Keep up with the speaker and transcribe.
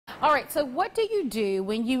All right, so what do you do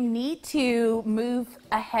when you need to move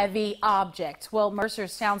a heavy object? Well,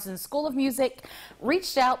 Mercer's Townsend School of Music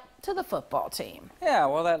reached out to the football team. Yeah,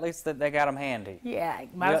 well, at least they got them handy. Yeah,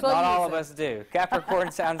 might as well Not use all it. of us do.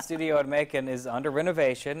 Capricorn Sound Studio in Macon is under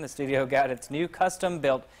renovation. The studio got its new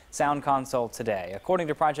custom-built sound console today. According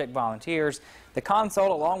to project volunteers, the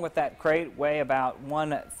console, along with that crate, weigh about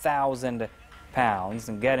 1,000 pounds,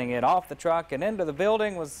 and getting it off the truck and into the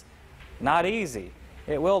building was not easy.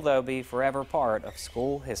 It will, though, be forever part of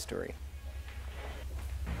school history.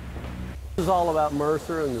 This is all about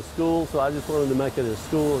Mercer and the school, so I just wanted to make it a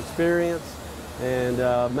school experience,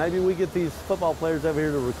 and maybe we get these football players over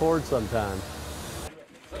here to record sometime.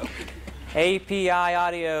 API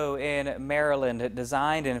Audio in Maryland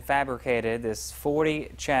designed and fabricated this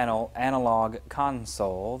 40-channel analog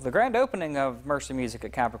console. The grand opening of Mercer Music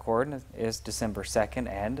at Capricorn is December 2nd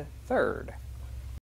and 3rd.